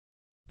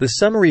The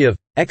summary of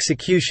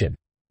Execution,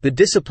 the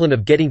discipline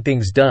of getting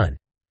things done.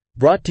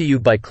 Brought to you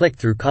by Click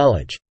Through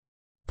College.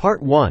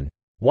 Part 1.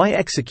 Why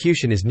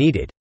execution is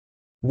needed.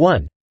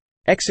 1.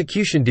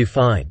 Execution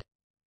defined.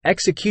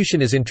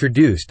 Execution is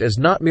introduced as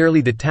not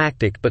merely the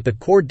tactic but the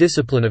core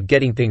discipline of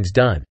getting things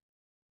done.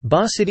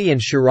 Bossidy and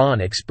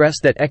Sharon express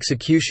that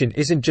execution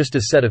isn't just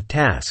a set of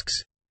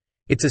tasks.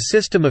 It's a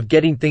system of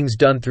getting things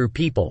done through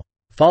people,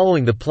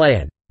 following the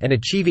plan, and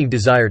achieving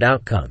desired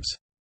outcomes.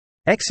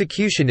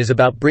 Execution is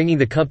about bringing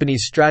the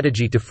company's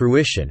strategy to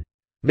fruition,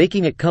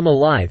 making it come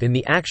alive in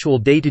the actual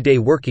day-to-day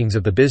workings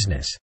of the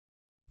business.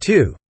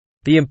 2.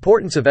 The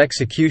importance of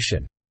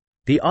execution.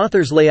 The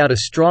authors lay out a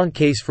strong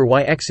case for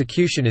why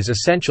execution is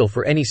essential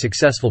for any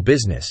successful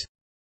business.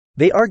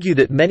 They argue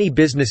that many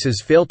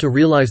businesses fail to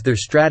realize their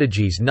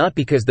strategies not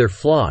because they're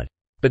flawed,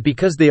 but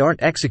because they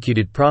aren't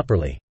executed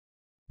properly.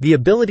 The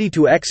ability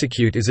to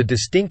execute is a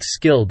distinct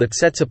skill that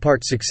sets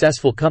apart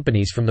successful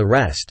companies from the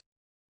rest.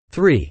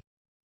 3.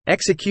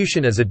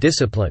 Execution as a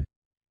discipline.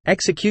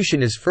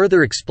 Execution is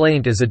further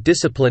explained as a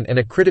discipline and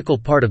a critical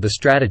part of the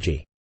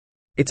strategy.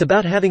 It's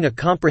about having a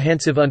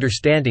comprehensive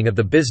understanding of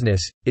the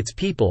business, its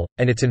people,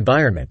 and its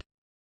environment.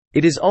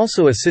 It is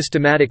also a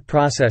systematic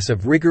process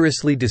of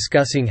rigorously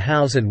discussing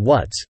hows and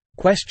whats,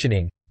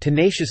 questioning,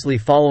 tenaciously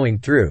following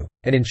through,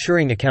 and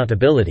ensuring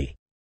accountability.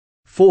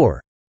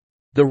 4.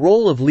 The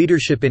role of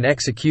leadership in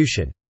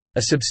execution.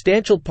 A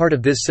substantial part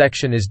of this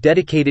section is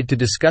dedicated to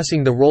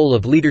discussing the role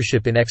of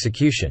leadership in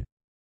execution.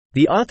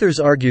 The authors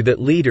argue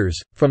that leaders,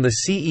 from the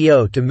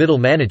CEO to middle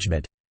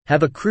management,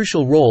 have a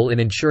crucial role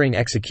in ensuring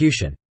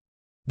execution.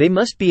 They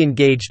must be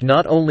engaged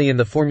not only in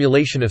the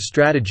formulation of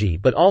strategy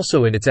but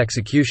also in its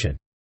execution.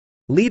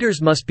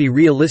 Leaders must be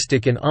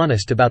realistic and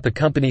honest about the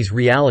company's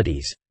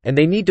realities, and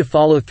they need to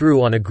follow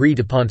through on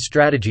agreed-upon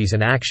strategies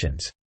and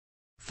actions.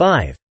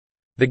 5.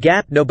 The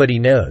gap nobody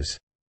knows.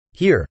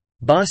 Here,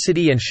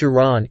 Bossidy and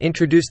Sharon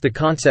introduce the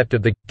concept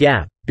of the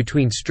gap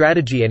between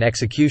strategy and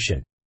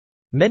execution.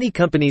 Many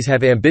companies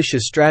have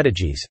ambitious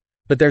strategies,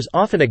 but there's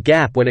often a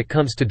gap when it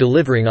comes to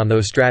delivering on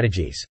those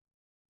strategies.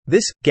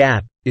 This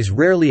gap is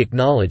rarely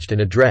acknowledged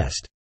and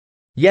addressed.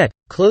 Yet,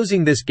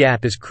 closing this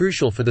gap is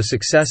crucial for the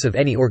success of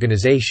any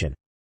organization.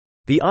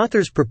 The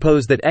authors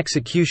propose that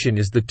execution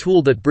is the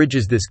tool that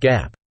bridges this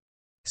gap.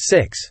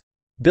 6.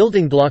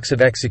 Building blocks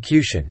of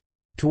execution.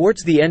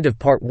 Towards the end of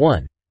Part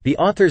 1, the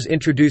authors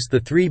introduce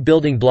the 3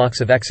 building blocks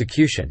of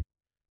execution: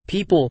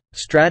 people,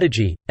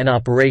 strategy, and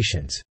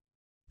operations.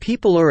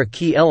 People are a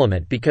key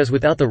element because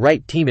without the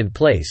right team in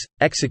place,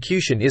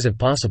 execution isn't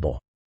possible.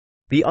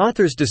 The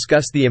authors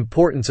discuss the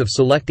importance of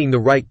selecting the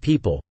right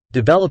people,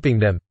 developing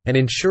them, and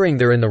ensuring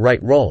they're in the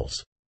right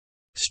roles.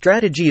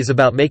 Strategy is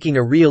about making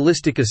a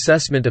realistic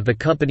assessment of the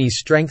company's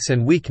strengths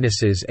and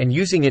weaknesses and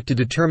using it to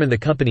determine the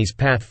company's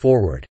path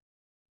forward.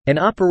 And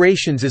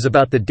operations is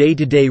about the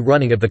day-to-day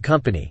running of the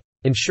company,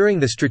 ensuring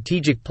the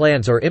strategic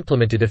plans are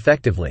implemented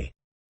effectively.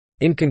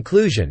 In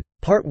conclusion,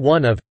 Part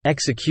 1 of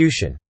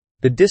Execution,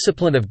 the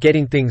discipline of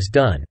getting things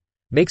done,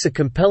 makes a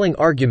compelling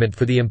argument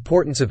for the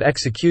importance of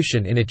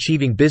execution in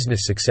achieving business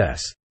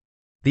success.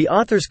 The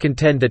authors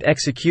contend that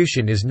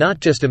execution is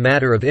not just a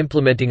matter of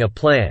implementing a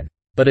plan,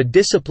 but a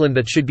discipline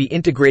that should be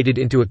integrated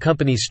into a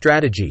company's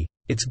strategy,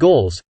 its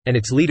goals, and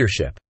its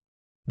leadership.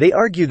 They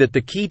argue that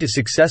the key to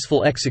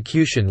successful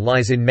execution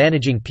lies in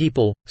managing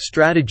people,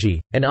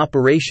 strategy, and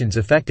operations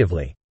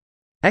effectively.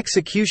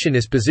 Execution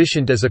is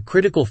positioned as a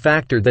critical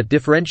factor that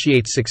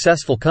differentiates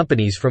successful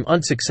companies from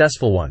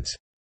unsuccessful ones.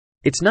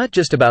 It's not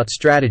just about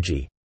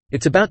strategy,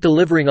 it's about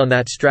delivering on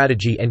that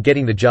strategy and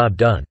getting the job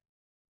done.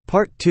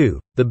 Part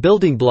 2. The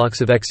building blocks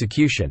of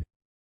execution.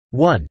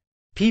 1.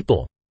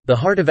 People, the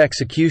heart of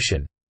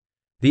execution.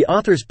 The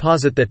authors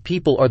posit that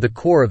people are the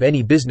core of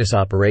any business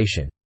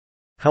operation.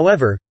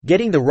 However,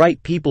 getting the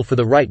right people for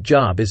the right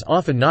job is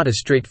often not as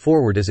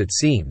straightforward as it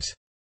seems.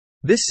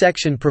 This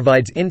section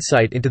provides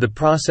insight into the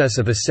process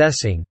of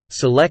assessing,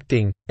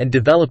 selecting, and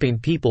developing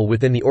people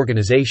within the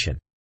organization.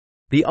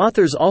 The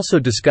authors also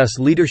discuss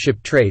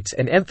leadership traits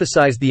and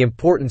emphasize the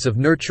importance of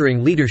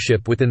nurturing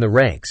leadership within the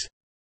ranks.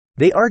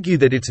 They argue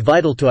that it's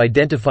vital to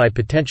identify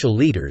potential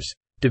leaders,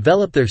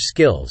 develop their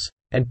skills,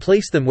 and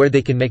place them where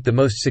they can make the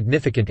most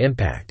significant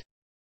impact.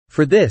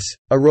 For this,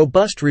 a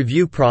robust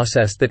review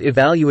process that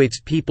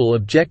evaluates people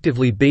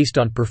objectively based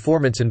on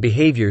performance and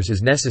behaviors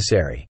is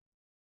necessary.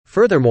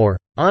 Furthermore,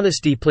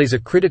 honesty plays a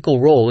critical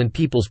role in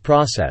people's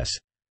process,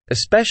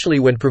 especially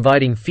when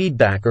providing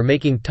feedback or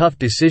making tough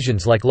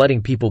decisions like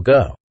letting people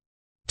go.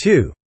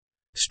 2.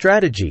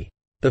 Strategy,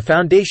 the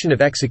foundation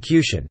of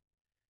execution.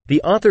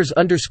 The authors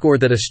underscore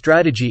that a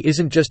strategy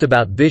isn't just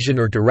about vision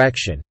or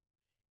direction.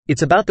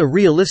 It's about the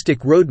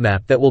realistic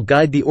roadmap that will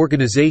guide the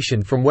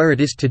organization from where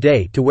it is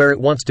today to where it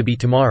wants to be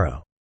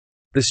tomorrow.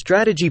 The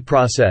strategy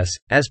process,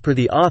 as per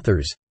the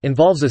authors,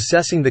 involves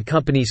assessing the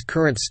company's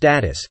current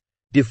status,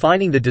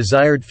 defining the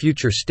desired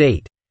future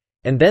state,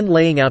 and then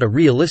laying out a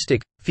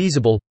realistic,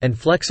 feasible, and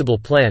flexible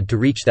plan to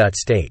reach that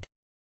state.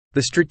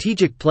 The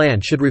strategic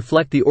plan should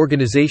reflect the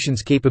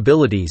organization's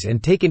capabilities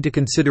and take into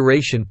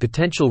consideration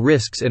potential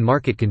risks and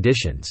market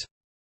conditions.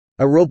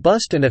 A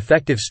robust and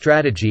effective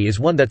strategy is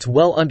one that's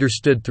well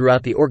understood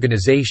throughout the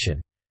organization,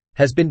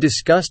 has been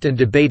discussed and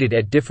debated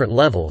at different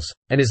levels,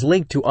 and is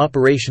linked to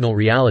operational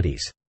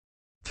realities.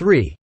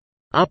 3.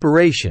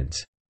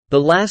 Operations. The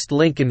last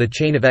link in the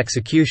chain of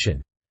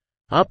execution.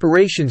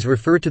 Operations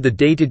refer to the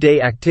day-to-day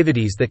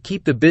activities that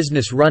keep the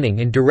business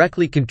running and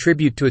directly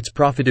contribute to its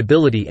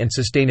profitability and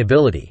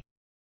sustainability.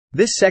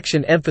 This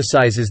section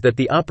emphasizes that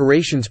the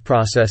operations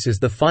process is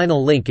the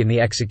final link in the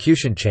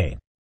execution chain.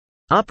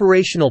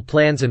 Operational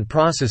plans and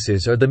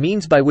processes are the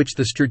means by which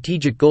the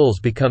strategic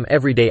goals become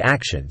everyday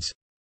actions.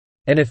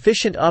 An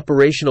efficient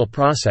operational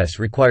process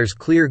requires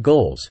clear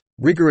goals,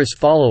 rigorous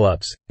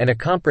follow-ups, and a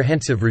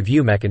comprehensive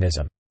review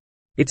mechanism.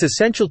 It's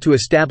essential to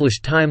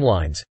establish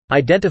timelines,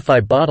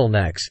 identify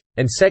bottlenecks,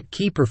 and set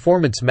key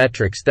performance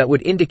metrics that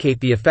would indicate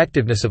the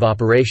effectiveness of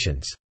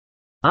operations.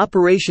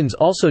 Operations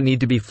also need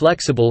to be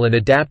flexible and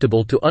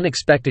adaptable to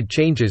unexpected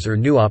changes or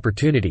new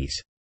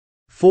opportunities.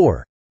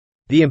 4.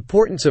 The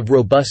importance of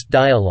robust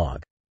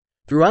dialogue.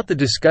 Throughout the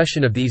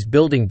discussion of these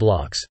building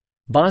blocks,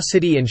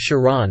 Bossidy and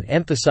Sharon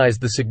emphasize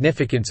the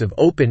significance of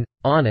open,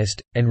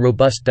 honest, and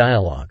robust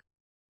dialogue.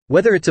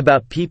 Whether it's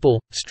about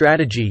people,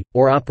 strategy,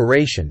 or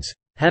operations,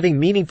 having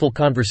meaningful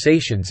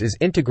conversations is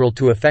integral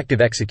to effective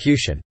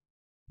execution.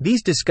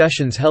 These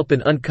discussions help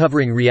in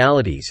uncovering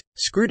realities,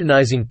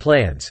 scrutinizing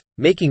plans,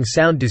 making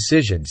sound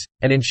decisions,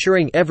 and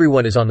ensuring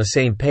everyone is on the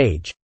same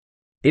page.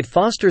 It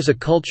fosters a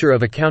culture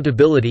of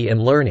accountability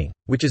and learning,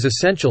 which is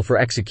essential for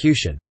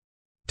execution.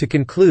 To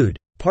conclude,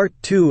 Part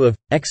 2 of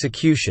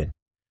Execution,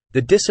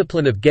 the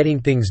discipline of getting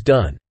things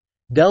done,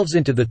 delves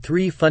into the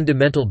three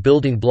fundamental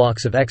building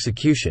blocks of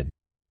execution: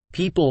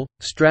 people,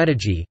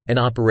 strategy, and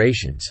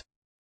operations.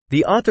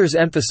 The authors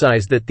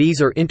emphasize that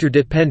these are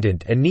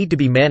interdependent and need to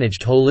be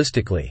managed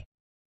holistically.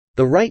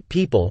 The right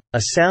people,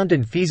 a sound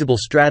and feasible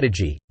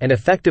strategy, and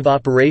effective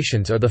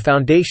operations are the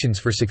foundations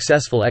for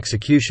successful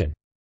execution.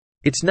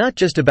 It's not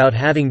just about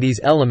having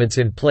these elements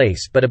in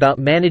place but about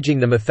managing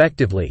them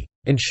effectively,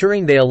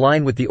 ensuring they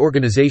align with the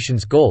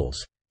organization's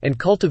goals, and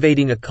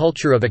cultivating a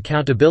culture of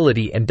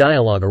accountability and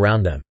dialogue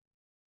around them.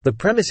 The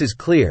premise is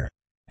clear.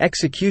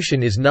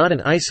 Execution is not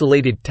an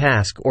isolated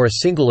task or a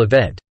single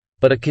event,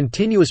 but a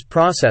continuous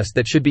process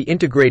that should be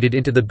integrated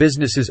into the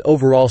business's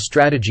overall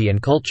strategy and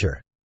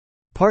culture.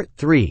 Part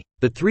 3.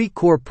 The three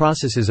core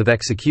processes of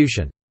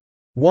execution.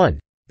 1.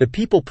 The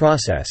people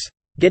process.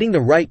 Getting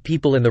the right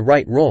people in the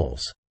right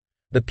roles.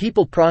 The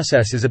people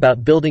process is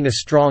about building a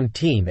strong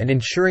team and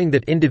ensuring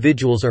that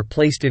individuals are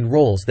placed in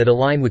roles that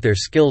align with their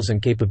skills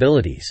and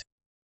capabilities.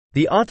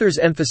 The authors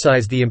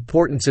emphasize the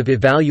importance of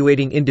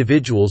evaluating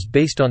individuals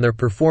based on their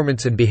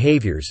performance and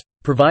behaviors,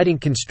 providing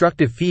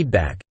constructive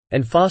feedback,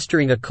 and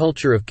fostering a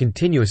culture of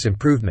continuous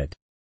improvement.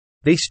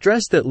 They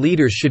stress that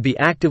leaders should be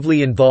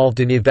actively involved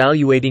in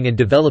evaluating and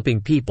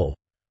developing people,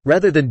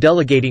 rather than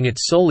delegating it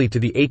solely to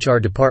the HR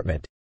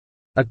department.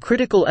 A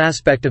critical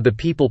aspect of the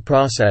people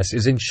process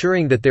is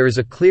ensuring that there is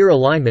a clear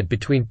alignment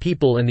between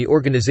people and the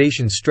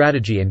organization's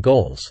strategy and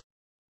goals.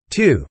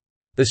 2.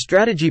 The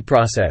strategy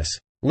process,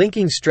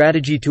 linking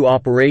strategy to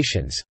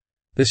operations.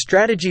 The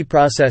strategy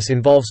process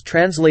involves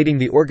translating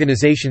the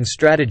organization's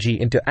strategy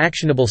into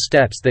actionable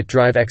steps that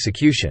drive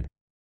execution.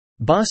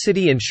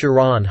 Bossidy and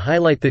Sharon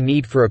highlight the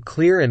need for a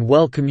clear and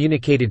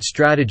well-communicated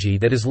strategy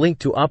that is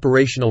linked to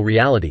operational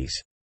realities.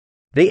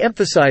 They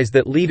emphasize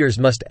that leaders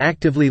must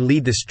actively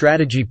lead the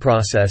strategy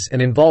process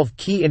and involve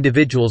key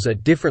individuals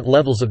at different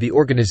levels of the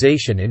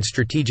organization in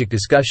strategic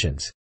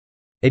discussions.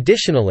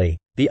 Additionally,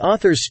 the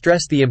authors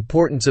stress the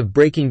importance of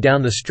breaking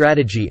down the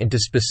strategy into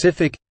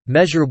specific,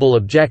 measurable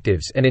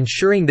objectives and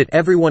ensuring that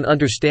everyone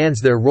understands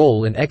their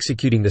role in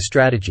executing the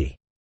strategy.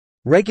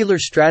 Regular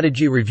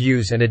strategy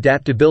reviews and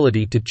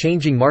adaptability to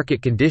changing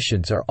market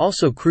conditions are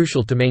also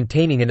crucial to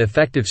maintaining an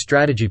effective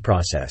strategy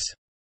process.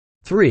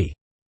 3.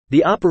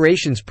 The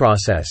operations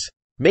process,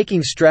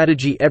 making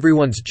strategy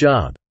everyone's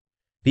job.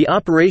 The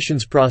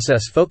operations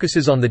process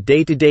focuses on the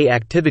day-to-day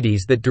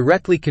activities that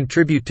directly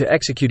contribute to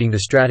executing the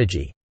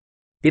strategy.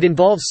 It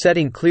involves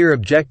setting clear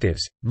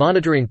objectives,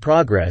 monitoring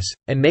progress,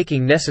 and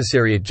making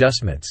necessary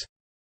adjustments.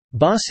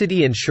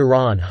 Bossidy and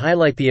Sharon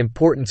highlight the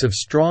importance of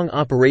strong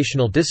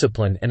operational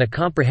discipline and a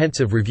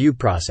comprehensive review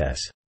process.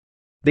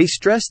 They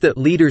stress that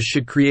leaders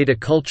should create a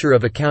culture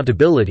of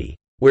accountability,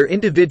 where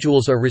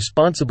individuals are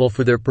responsible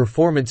for their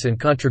performance and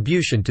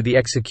contribution to the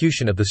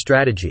execution of the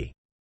strategy.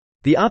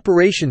 The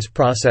operations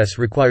process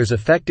requires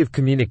effective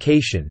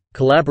communication,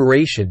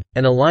 collaboration,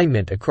 and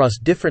alignment across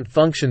different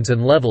functions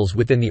and levels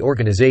within the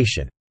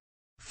organization.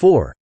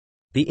 4.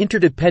 The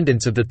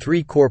interdependence of the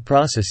three core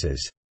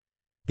processes.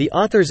 The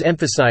authors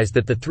emphasize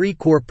that the three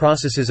core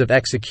processes of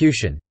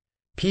execution,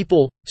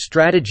 people,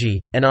 strategy,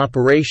 and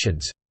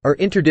operations, are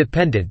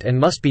interdependent and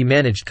must be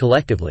managed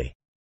collectively.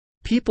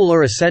 People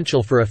are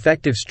essential for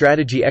effective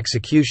strategy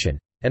execution,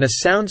 and a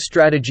sound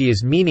strategy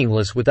is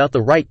meaningless without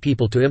the right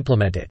people to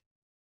implement it.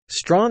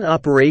 Strong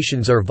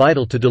operations are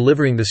vital to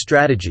delivering the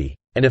strategy,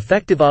 and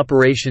effective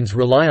operations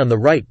rely on the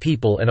right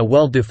people and a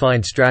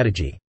well-defined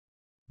strategy.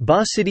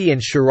 Bossidy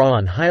and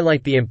Sharon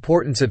highlight the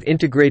importance of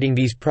integrating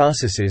these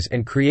processes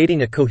and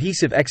creating a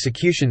cohesive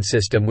execution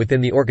system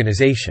within the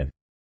organization.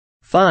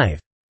 5.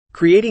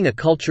 Creating a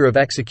culture of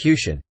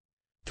execution.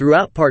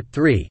 Throughout Part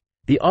 3,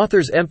 the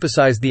authors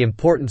emphasize the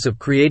importance of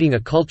creating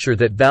a culture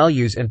that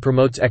values and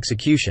promotes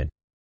execution.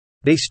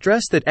 They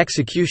stress that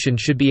execution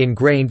should be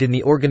ingrained in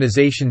the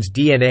organization's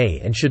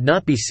DNA and should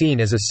not be seen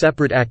as a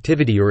separate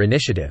activity or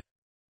initiative.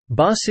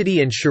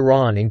 Bossidy and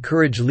Sharon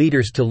encourage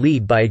leaders to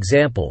lead by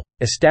example,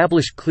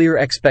 establish clear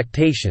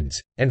expectations,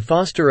 and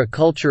foster a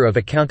culture of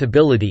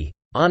accountability,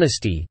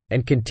 honesty,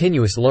 and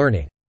continuous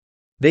learning.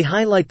 They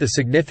highlight the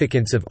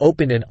significance of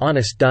open and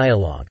honest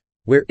dialogue,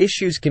 where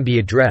issues can be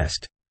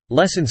addressed,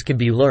 lessons can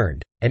be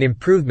learned, and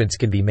improvements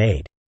can be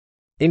made.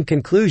 In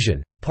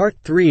conclusion, Part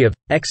 3 of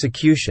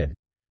Execution,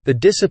 the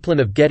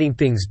Discipline of Getting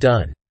Things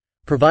Done,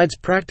 provides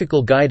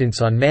practical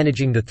guidance on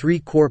managing the three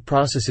core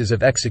processes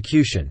of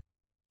execution: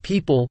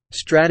 people,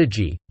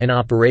 strategy, and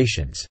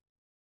operations.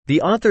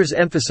 The authors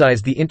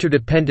emphasize the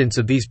interdependence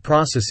of these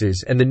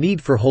processes and the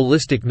need for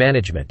holistic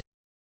management.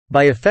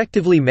 By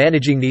effectively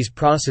managing these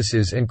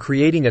processes and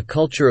creating a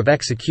culture of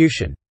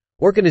execution,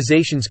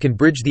 organizations can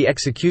bridge the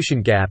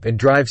execution gap and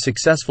drive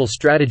successful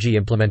strategy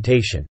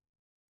implementation.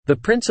 The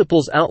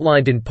principles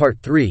outlined in Part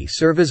 3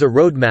 serve as a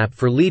roadmap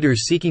for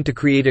leaders seeking to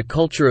create a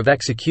culture of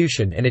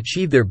execution and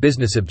achieve their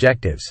business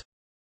objectives.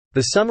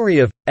 The summary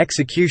of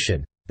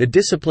Execution, the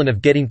Discipline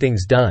of Getting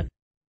Things Done.